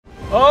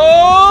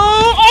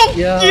Oh!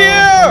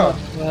 Yeah!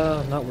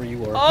 Not where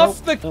you are.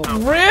 Off the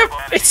rip!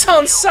 It's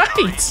on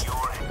sight!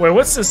 Wait,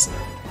 what's this?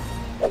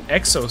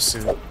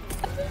 Exosuit.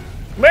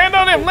 Land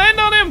on him! Land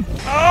on him!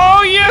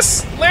 Oh,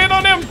 yes! Land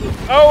on him!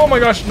 Oh my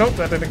gosh. Nope,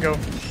 that didn't go.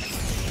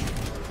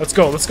 Let's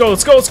go, let's go,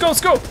 let's go, let's go,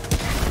 let's go!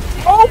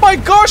 Oh my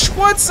gosh,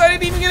 what? I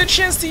didn't even get a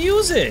chance to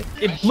use it.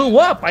 It blew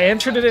up. I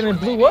entered it and it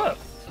blew up.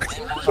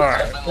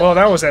 Alright, well,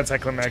 that was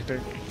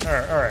anticlimactic.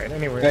 Alright,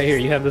 anyway. Right here,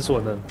 you have this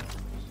one then.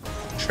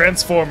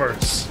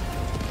 Transformers.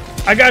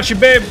 I got you,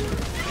 babe.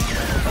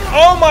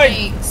 Oh my!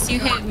 Thanks, you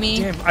hit me.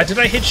 Damn, did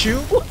I hit you?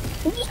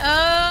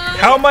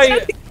 How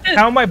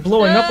am I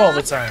blowing up all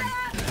the time?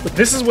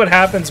 This is what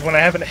happens when I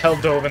haven't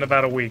held dove in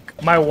about a week.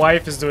 My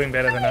wife is doing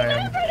better than I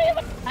am.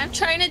 I'm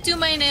trying to do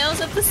my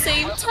nails at the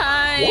same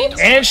time.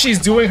 And she's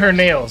doing her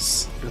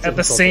nails at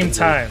the same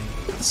time.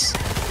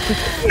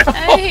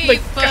 I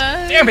hate bugs.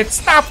 God damn it,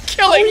 stop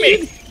killing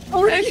me!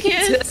 I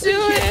can't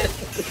do it.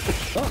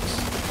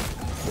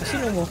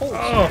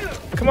 Oh,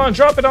 come on,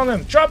 drop it on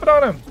them. Drop it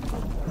on them.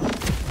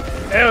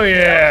 Hell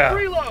yeah.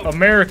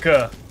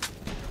 America.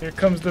 Here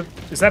comes the...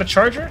 Is that a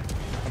charger?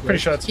 I'm pretty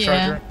sure that's a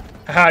charger.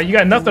 Haha, you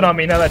got nothing on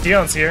me now that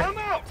Dion's here.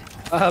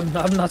 I'm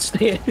not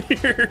staying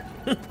here.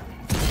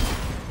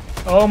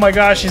 Oh my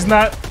gosh, he's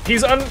not...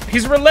 He's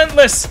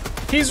relentless.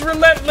 He's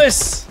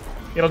relentless.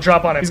 It'll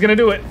drop on him. He's gonna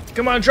do it.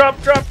 Come on, drop,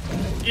 drop.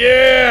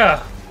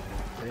 Yeah.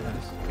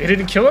 It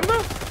didn't kill him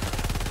though?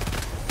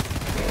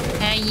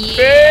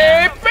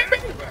 Yeah. Baby.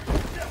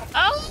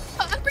 Oh,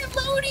 I'm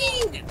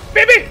reloading.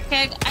 Baby.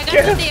 Okay, I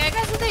got something. I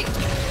got something.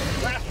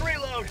 Last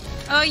reload.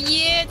 Oh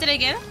yeah, did I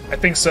get him? I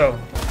think so.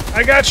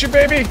 I got you,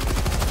 baby.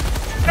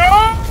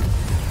 No.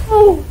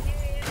 Oh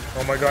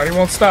my god, he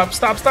won't stop.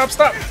 Stop, stop,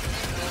 stop.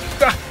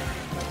 Stop.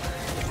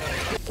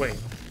 Wait.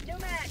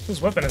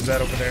 Whose weapon is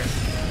that over there?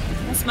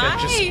 That's mine.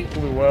 That just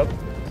blew up.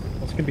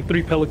 It's gonna be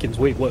 3 pelicans.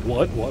 Wait, what?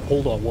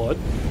 Hold on, what?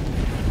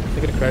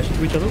 They're gonna crash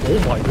into each other? Oh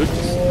my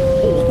goodness.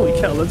 Holy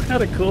cow, that's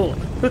kinda cool.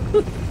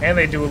 And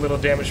they do a little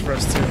damage for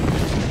us too.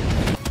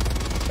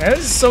 Man, this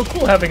is so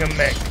cool having a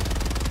mech.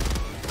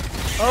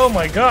 Oh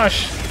my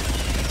gosh.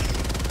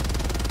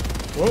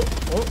 Whoa,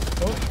 whoa,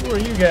 whoa. Who are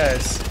you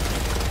guys?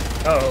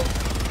 Uh-oh.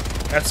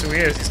 That's who he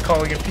is. He's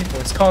calling in people.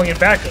 He's calling in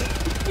backup.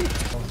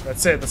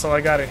 That's it. That's all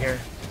I got in here.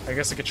 I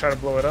guess I could try to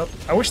blow it up.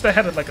 I wish that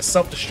had like a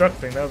self-destruct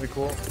thing. That would be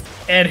cool.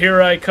 And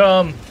here I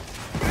come.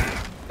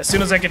 As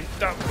soon as I can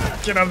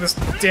get out of this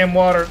damn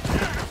water.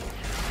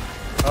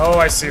 Oh,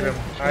 I see them.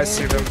 I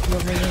see them.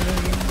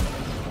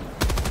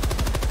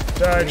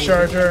 Die,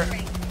 charger.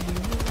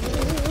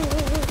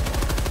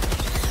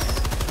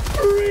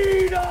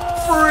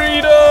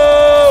 Freedom!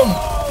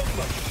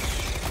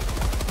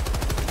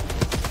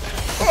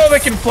 Oh, they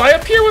can fly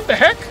up here? What the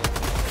heck?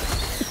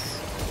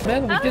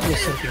 Man, we did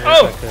this something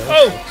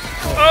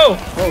Oh,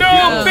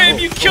 no, babe,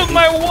 you killed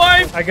my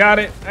wife! I got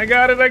it.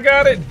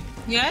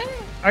 Yeah?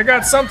 I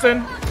got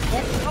something.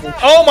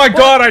 Oh my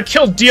god, I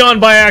killed Dion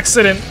by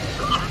accident.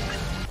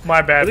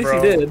 My bad, bro.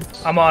 At least you did.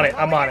 I'm on it.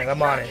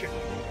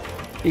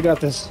 You got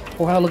this.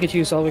 Wow, look at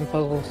you solving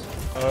puzzles.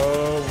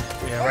 Oh,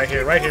 yeah, right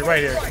here.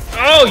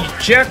 Oh, you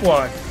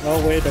jackwad.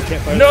 Oh, wait, I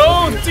can't find it.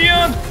 No,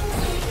 Dion!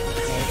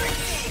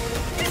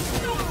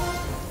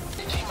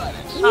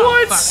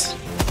 What?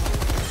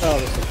 Oh,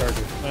 that's the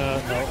charger. No,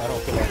 I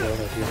don't feel like doing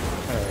that here.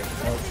 Alright,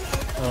 no,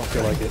 I don't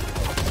feel like it.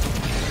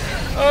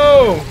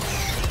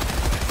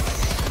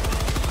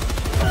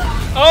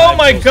 Oh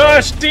my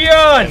gosh,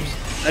 Dion!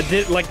 I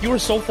did, like, you were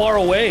so far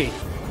away.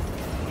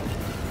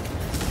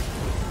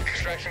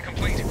 Extraction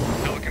complete.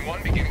 Pelican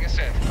 1 beginning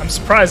ascent. I'm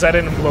surprised I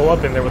didn't blow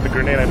up in there with the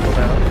grenade I pulled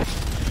out.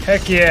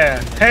 Heck yeah,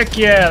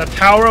 the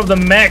power of the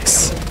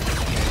mechs.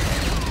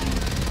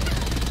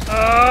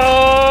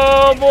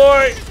 Oh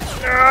boy,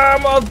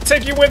 I'll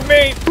take you with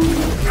me.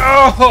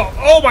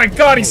 Oh my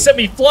god, he set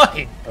me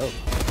flying.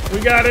 We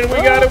got it.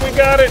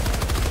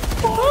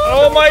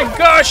 Oh my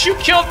gosh, you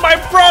killed my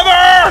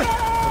brother!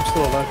 I'm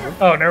still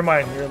alive. Oh, never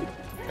mind.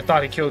 I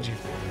thought he killed you.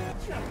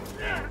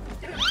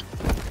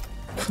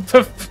 What the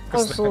f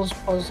is that?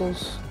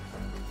 Puzzles.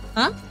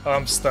 Huh? Oh,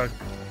 I'm stuck.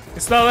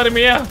 It's not letting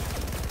me out.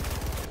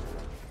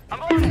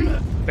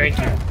 Thank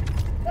you.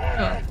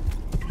 Oh.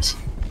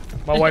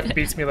 My wife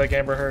beats me like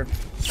Amber Heard.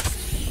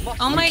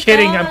 Oh my I'm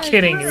kidding. God.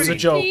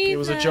 It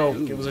was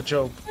a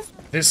joke.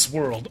 This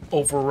world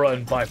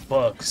overrun by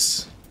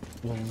bugs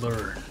will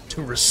learn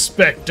to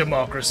respect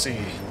democracy.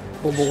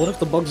 Well, but what if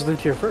the bugs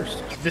lived here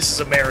first? This is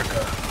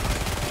America.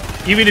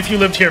 Even if you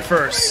lived here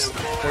first,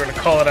 we're gonna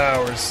call it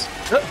ours.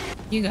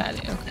 You got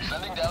it, okay.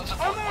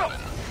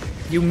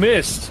 You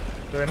missed.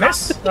 Did I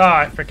miss? Ah,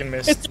 I freaking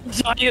missed. It's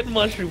a giant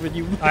mushroom and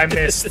you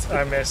missed.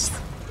 I missed.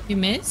 You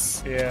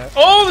miss? Yeah.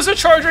 Oh, there's a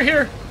charger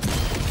here!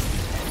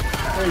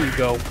 There you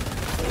go.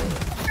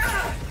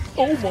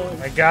 Oh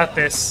my. I got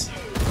this.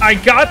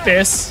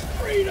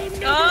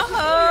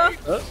 Uh-huh.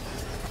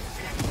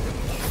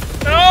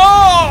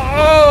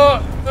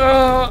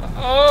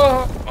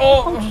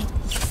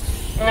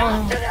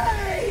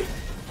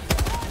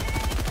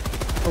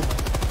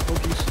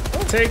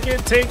 Take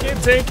it, take it,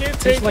 take it,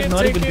 take It's like it,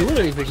 not take even it. doing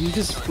anything. He's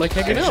just like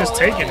hanging It's out. just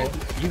taking it.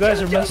 You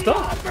guys are messed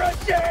up.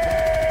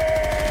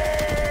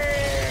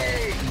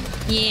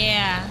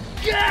 Yeah.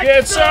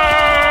 Get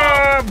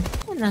some!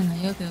 Oh, no,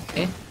 no,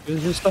 okay.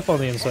 There's just stuff on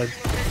the inside.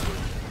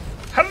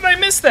 How did I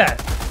miss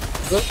that?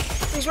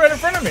 It was right in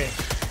front of me.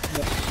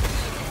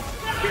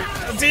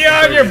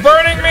 Dion, you're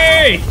burning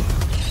me!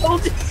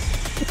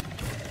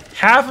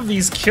 Half of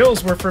these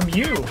kills were from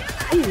you.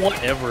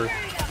 Whatever.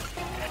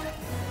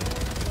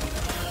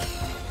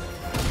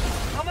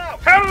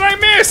 How did I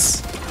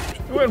miss?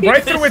 It went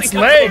right through its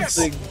legs.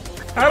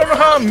 I don't know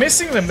how I'm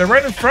missing them. They're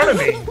right in front of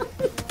me.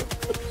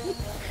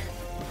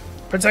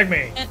 Protect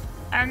me.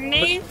 I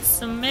need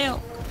some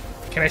milk.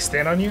 Can I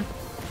stand on you?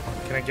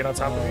 Can I get on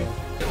top of you?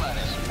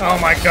 Oh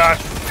my god.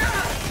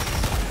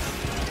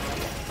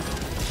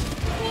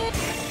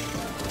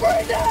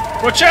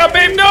 Watch out,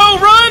 babe! No!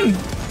 Run!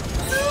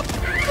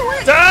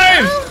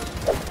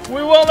 Dive!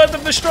 We won't let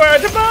them destroy our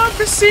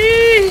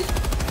democracy!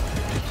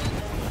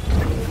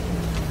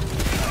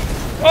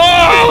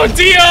 Oh,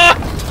 Dion!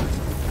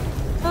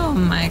 Oh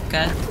my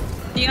god.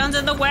 Dion's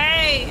in the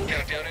way!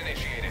 Countdown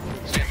initiated.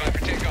 Stand by for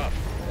takeoff.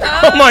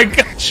 Oh my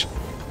gosh!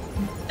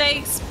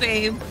 Thanks,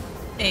 babe.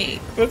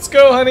 Thanks. Let's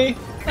go, honey.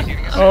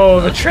 Oh,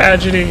 the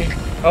tragedy.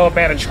 Oh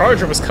man, a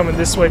charger was coming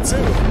this way too.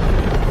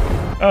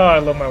 Oh, I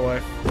love my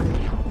wife.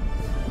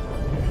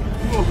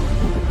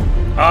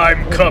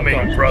 I'm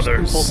coming,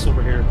 brothers. Pulse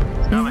over here.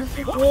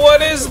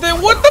 What is the?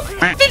 What the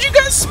f did you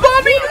guys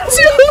spawn me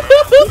into?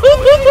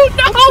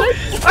 No!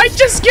 I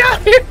just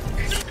got here.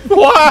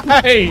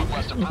 Why?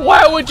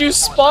 Why would you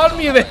spawn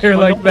me there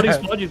like Nobody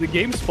that? spawned you. The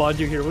game spawned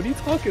you here. What are you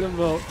talking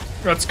about?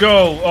 Let's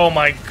go. Oh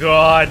my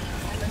god.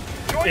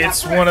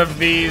 It's one of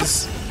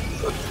these.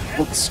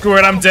 Screw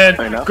it, I'm dead.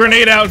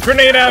 Grenade out,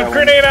 grenade out,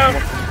 grenade out.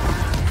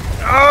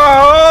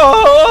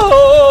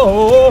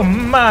 Oh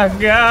my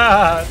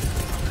god.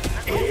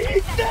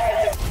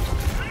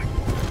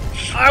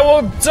 I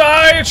will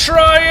die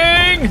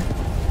trying.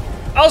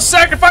 I'll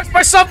sacrifice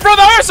myself for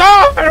others.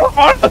 Oh, I don't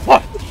want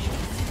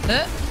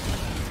to.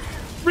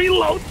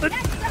 Reload the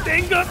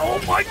dang gun. Oh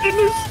my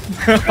goodness.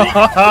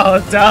 Oh,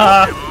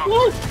 duh.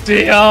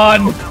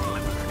 Dion.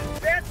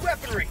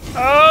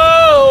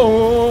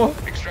 Oh.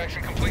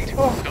 Extraction complete.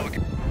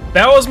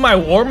 That was my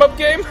warm-up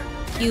game?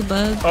 You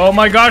bug. Oh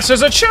my gosh,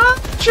 there's a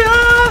cha-cha!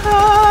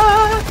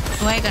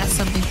 Oh, I got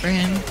something for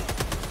him.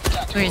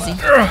 Where is he?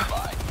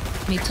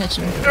 Let me touch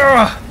him.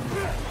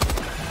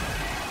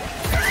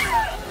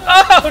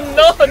 Oh,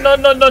 no, no,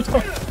 no, no,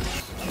 no.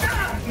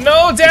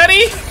 No,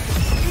 Daddy!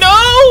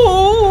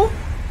 No!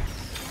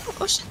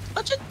 Oh shit,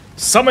 watch it.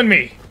 Summon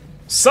me.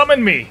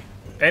 Summon me.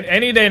 And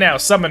any day now,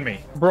 summon me.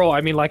 Bro,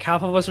 I mean, like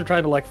half of us are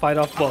trying to like fight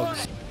off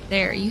bugs.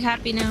 There, you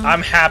happy now?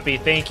 I'm happy,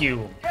 thank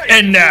you.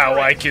 And now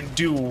I can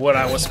do what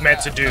I was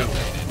meant to do.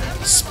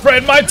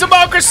 Spread my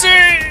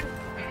democracy!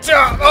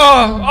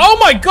 Oh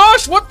my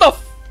gosh, what the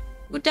f—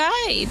 Who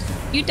died?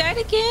 You died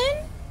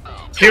again?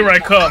 Here I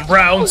come,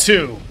 round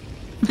two.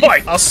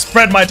 Fight! I'll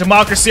spread my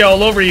democracy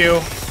all over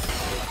you.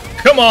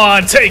 Come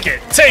on, take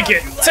it, take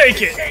it,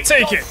 take it,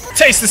 take it.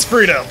 Taste this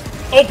freedom.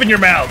 Open your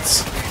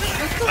mouths.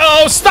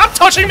 Oh, stop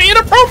touching me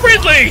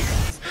inappropriately!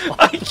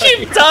 I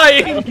keep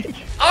dying.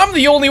 I'm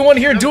the only one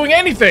here doing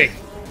anything.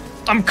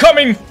 I'm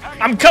coming,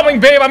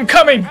 babe, I'm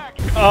coming.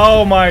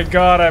 Oh my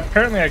god,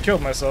 apparently I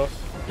killed myself.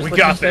 We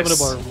got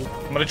this.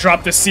 I'm gonna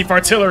drop this Seep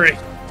artillery.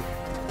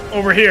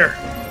 Over here.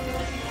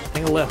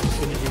 Hang left.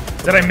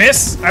 Did I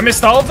miss? I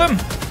missed all of them?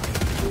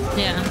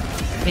 Yeah,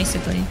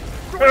 basically.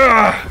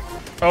 Ugh.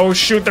 Oh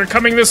shoot, they're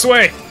coming this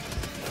way.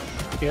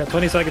 You got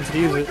 20 seconds to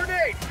use it.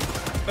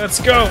 Let's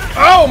go.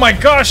 Oh my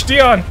gosh,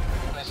 Dion.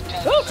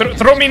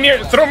 Throw me near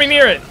it. Throw me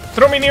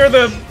near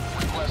the...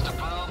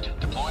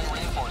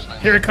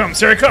 Here it comes,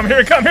 here it comes, here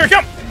it comes, here it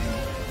comes.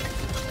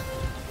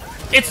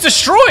 It's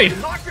destroyed.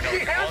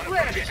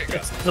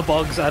 It's the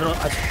bugs. I don't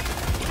know.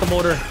 The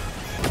motor.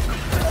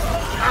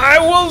 I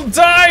will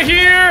die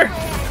here.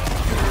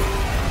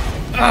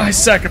 I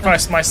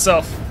sacrificed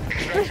myself.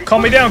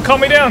 Calm me down,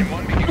 calm me down.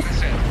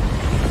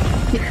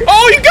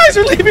 Oh, you guys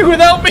are leaving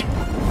without me.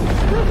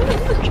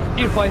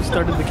 You probably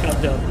started the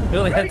countdown. We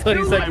only had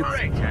 20 seconds.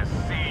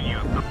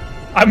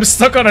 I'm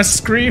stuck on a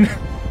screen.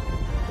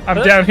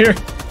 I'm down here.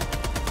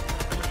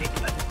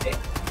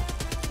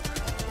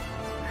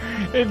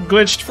 It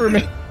glitched for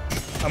me.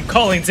 I'm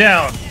calling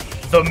down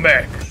the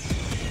mech.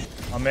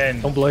 I'm in.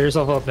 Don't blow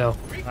yourself up now.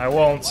 I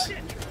won't.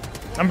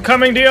 I'm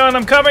coming, Dion.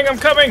 I'm coming. I'm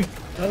coming.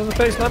 Not in the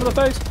face. Not in the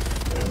face.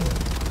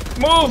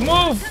 Move,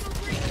 move.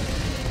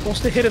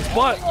 Supposed to hit its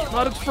butt,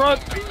 not its front.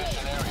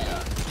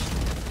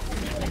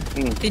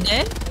 You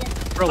dead?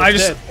 Bro, I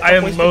it's just,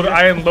 dead.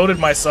 I unloaded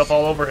myself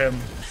all over him.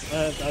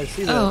 I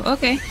see that. Oh,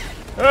 okay.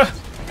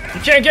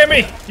 You can't get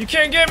me. You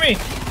can't get me.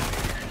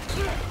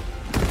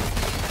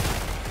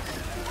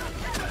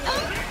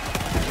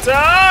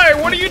 Die!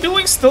 What are you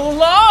doing still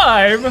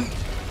alive?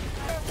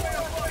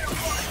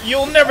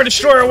 You'll never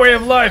destroy our way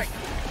of life.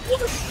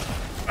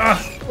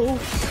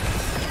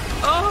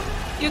 Oh,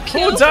 you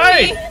killed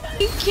died? me.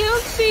 You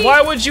killed me.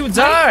 Why would you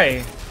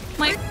die?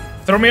 My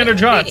Throw me under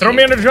John. Throw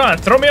me under John.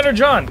 Throw me under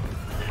John.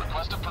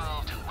 Request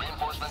approved.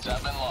 Reinforcements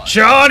have been launched.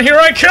 John, here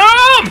I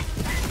come!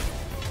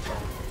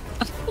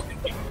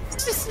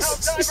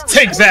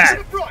 Take that.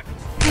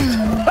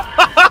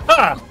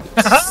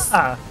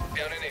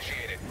 Down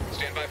initiated.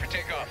 Stand by for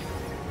takeoff.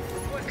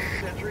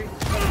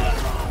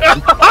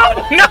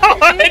 Oh no!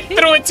 I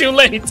threw it too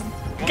late.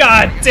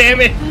 God damn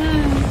it!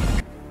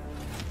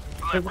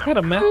 Hey, what kind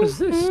of map is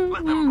this?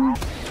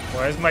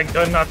 Why is my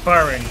gun not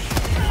firing?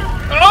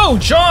 Oh,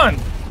 John!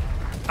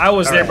 I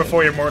was there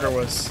before your mortar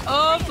was.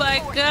 Oh my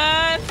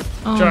god.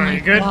 Oh John, are my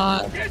you good?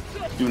 God.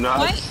 Do not.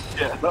 What?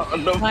 Yeah,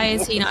 no. Why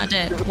is he not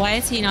dead? Why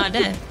is he not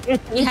dead?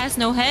 He has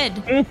no head.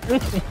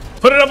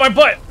 Put it up my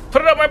butt!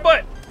 Put it up my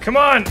butt! Come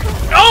on!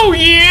 Oh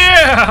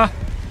yeah!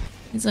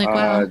 He's like,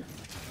 wow,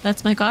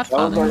 that's my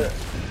godfather.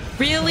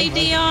 Really,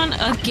 Dion?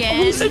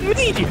 Again?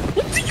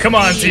 Come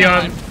on,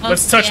 Dion.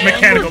 Let's touch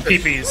mechanical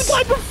peepees.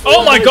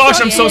 Oh my gosh,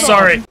 I'm so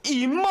sorry.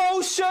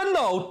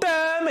 Emotional,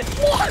 damn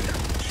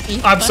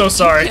it! I'm so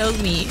sorry.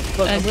 Killed me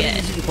Look, I'm gonna again.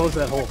 need you to close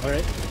that hole,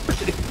 alright?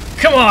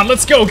 Come on,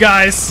 let's go,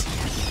 guys.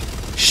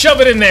 Shove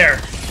it in there.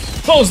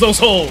 Close those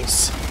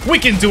holes. We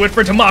can do it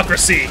for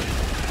democracy.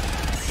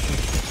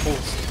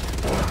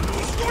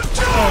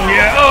 Oh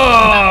yeah.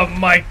 Oh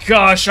my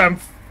gosh, I'm.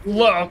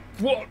 One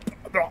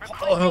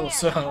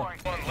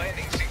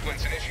landing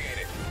sequence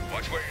initiated.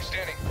 Watch where you're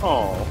standing.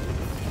 Oh.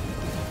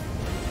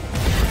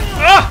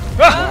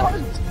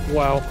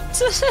 Wow.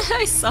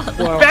 I saw that.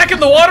 Wow. Back in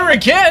the water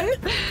again?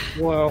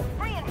 Wow.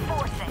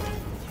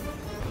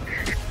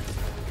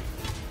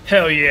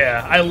 Hell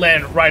yeah! I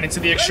land right into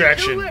the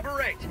extraction.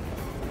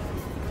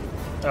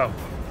 Oh,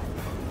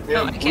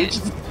 Yeah, I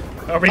can't.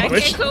 are we I can't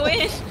glitched? go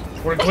in.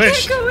 We're I can't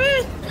glitched. go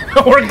in.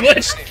 We're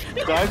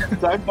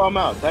glitched. dive bomb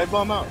out. Dive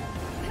bomb out.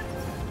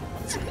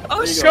 Oh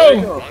There you shit.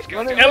 Go.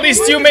 Run it. At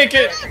least you make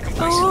it.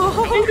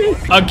 Oh.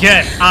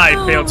 Again, I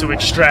failed to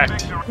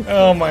extract.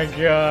 Oh my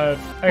god.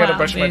 I gotta Wow,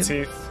 brush my babe.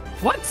 teeth.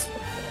 What?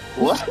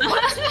 What?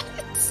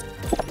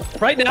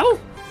 Right now?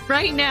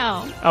 Right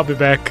now. I'll be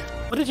back.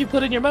 What did you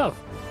put in your mouth?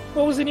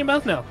 What was in your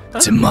mouth now? Huh?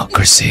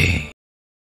 Democracy.